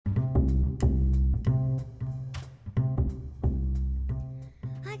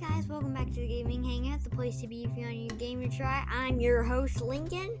welcome back to the Gaming Hangout, the place to be if you want a new game to try. I'm your host,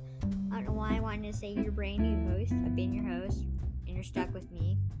 Lincoln. I don't know why I wanted to say you're a brand new host. I've been your host, and you're stuck with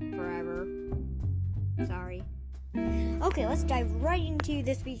me forever. Sorry. Okay, let's dive right into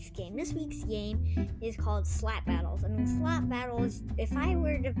this week's game. This week's game is called Slap Battles. Slap Battles, if I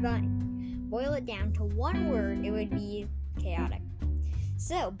were to boil it down to one word, it would be chaotic.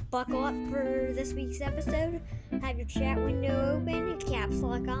 So, buckle up for this week's episode. Have your chat window open, caps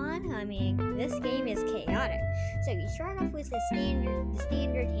lock on. This game is chaotic. So, you start off with the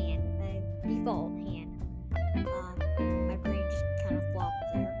standard hand, the default hand. My brain just kind of flopped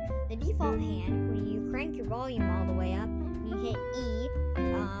there. The default hand, when you crank your volume all the way up, and you hit E,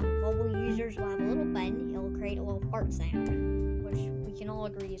 mobile users will have a little button. It'll create a little fart sound, which we can all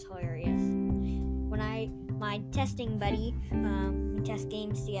agree is hilarious. My testing buddy, we test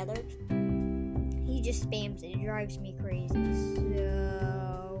games together, he just spams it. It drives me crazy.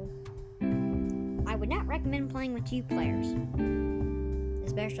 So, I would not recommend playing with two players,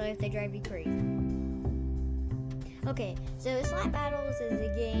 especially if they drive you crazy. Okay, so Slap Battles is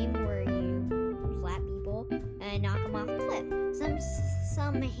a game where you slap people and knock them off a cliff.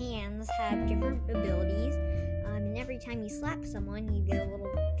 Some hands have different abilities, and every time you slap someone, you get a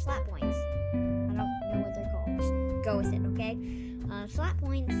little slap points. I don't know what they're called. Just go with it, okay? Slap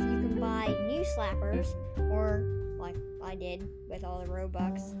points, you can buy new slappers, or like I did with all the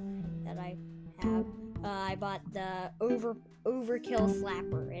Robux that I have. I bought the Overkill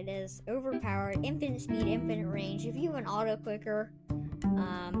Slapper. It is overpowered, infinite speed, infinite range. If you have an auto clicker,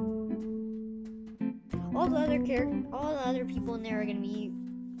 all the other people in there are gonna be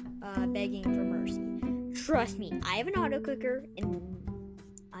begging for mercy. Trust me, I have an auto clicker, and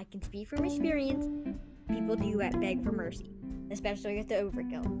I can speak from experience. People do beg for mercy, especially with the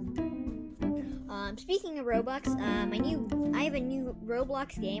overkill. Speaking of Robux, I have a new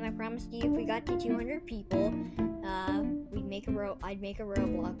Roblox game. I promised you if we got to 200 people, I'd make a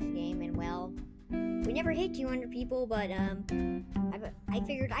Roblox game, and well, we never hit 200 people, but I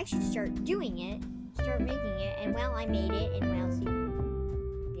figured I should start making it, and well, I made it, and well, see,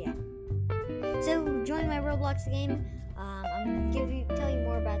 yeah. So join my Roblox game. I'm gonna tell you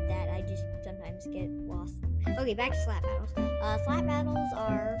more about that. I just sometimes get lost. Okay, back to Slap Battles. Slap Battles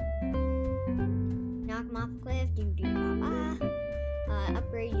are knock them off a cliff,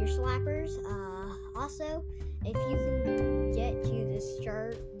 upgrade your slappers. Also, if you can get to the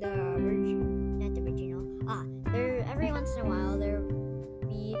start, there every once in a while there will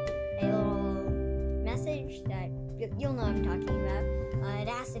be a little message that you'll know what I'm talking about. It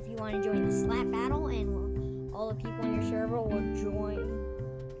asks if you want to join the Slap Battle, and all the people in your server will join.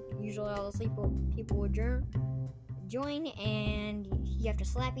 Usually all the people will join, and you have to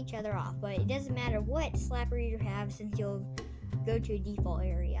slap each other off. But it doesn't matter what slapper you have, since you'll go to a default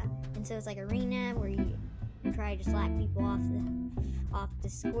area. And so it's like arena where you try to slap people off the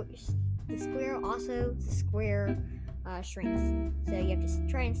square. Also, the square shrinks, so you have to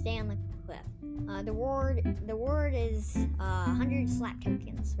try and stay on the cliff. The reward is 100 slap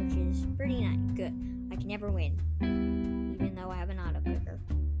tokens, which is pretty nice. Good. I can never win, even though I have an auto clicker.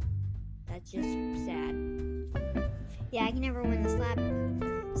 That's just sad. Yeah, I can never win the slap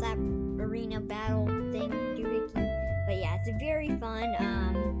arena battle thing, doohickey. But yeah, it's very fun.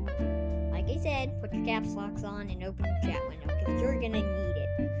 Like I said, put your caps locks on and open your chat window, because you're gonna need it.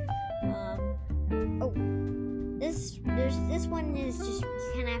 This one is just,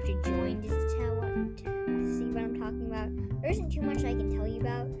 you kind of have to join just to see what I'm talking about. There isn't too much I can tell you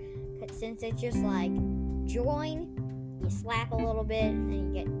about, since it's just like join, you slap a little bit, and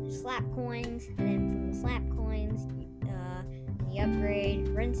then you get slap coins, and then from the slap coins, you upgrade,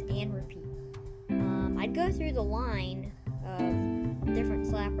 rinse, and repeat. I'd go through the line of different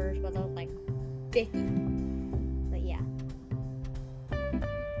slappers, but there was like 50. But yeah. I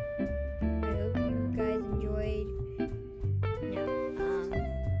hope you guys enjoyed. No,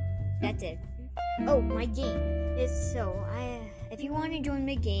 that's it. Oh, my game. If you want to join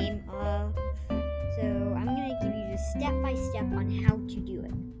my game, so I'm going to give you just step by step on how to do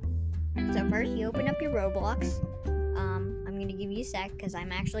it. So first, you open up your Roblox. I'm going to give you a sec, because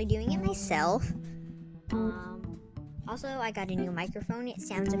I'm actually doing it myself. Also, I got a new microphone. It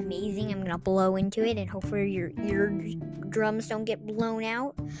sounds amazing. I'm going to blow into it, and hopefully your eardrums don't get blown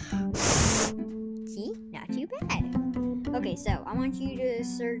out. See? Not too bad. Okay, so I want you to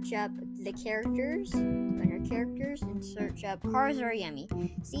search up the characters, under characters, and search up Cars Are Yummy.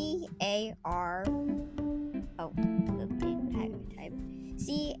 C-A-R... Oh, type.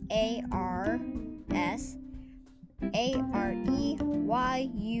 C-A-R-S-A-R-E-Y-U-M-E-Y.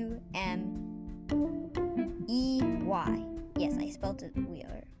 Yes, I spelled it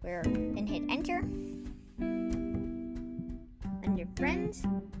where then hit enter. Under friends,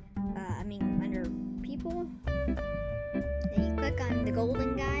 under people, then you click on the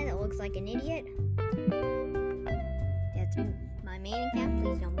golden guy that looks like an idiot. That's my main account.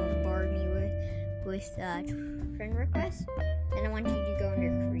 Please don't bombard me with friend requests. Then I want you to go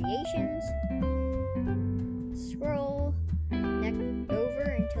under creations, scroll over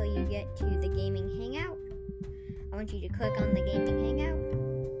until you get to the gaming hangout. I want you to click on the gaming hangout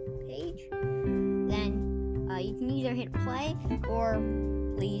page. Then you can either hit play or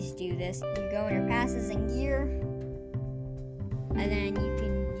please do this. You go under passes and gear, and then you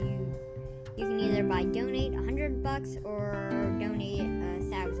can either donate $100 or donate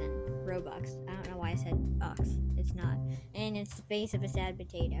 1,000 Robux. I don't know why I said bucks. It's not, and it's the face of a sad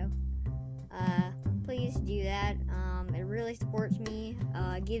potato. Please do that. It really supports me.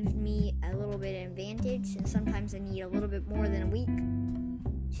 Gives me a little bit of advantage, and sometimes I need a little bit more than a week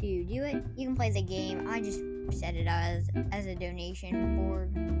to do it. You can play the game. I just set it as a donation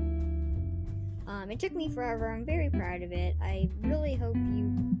board. It took me forever. I'm very proud of it. I really hope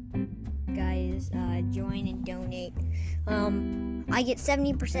you guys join and donate. I get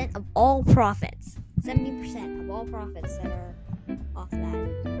 70% of all profits. 70% of all profits that are off that.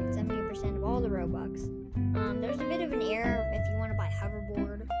 70% of all the Robux. There's a bit of an error if you want to buy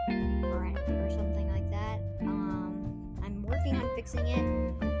hoverboard or something like that. I'm working on fixing it.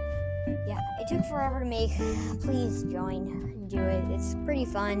 Yeah, it took forever to make. Please join and do it. It's pretty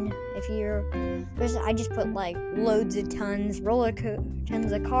fun. I just put like loads of tons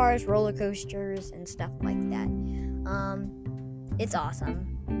of cars, roller coasters, and stuff like that. It's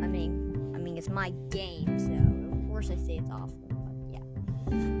awesome. I mean, it's my game, so of course I say it's awesome. But yeah.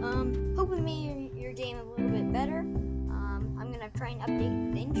 Hope it made your game a little bit better. I'm gonna try and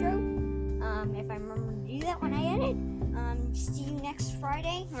update the intro. If I remember to do that when I edit. See you next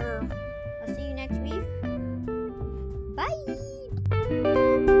Friday, or I'll see you next week. Bye!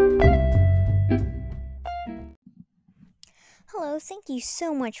 Hello, thank you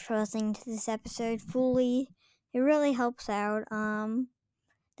so much for listening to this episode fully. It really helps out.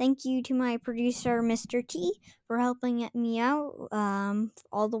 Thank you to my producer, Mr. T, for helping me out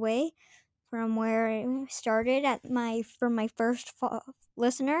all the way from where I started from my first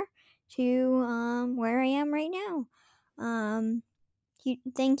listener to where I am right now.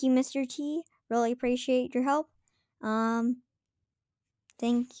 Thank you, Mr. T. Really appreciate your help.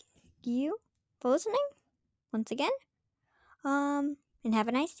 Thank you for listening once again. And have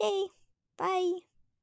a nice day. Bye.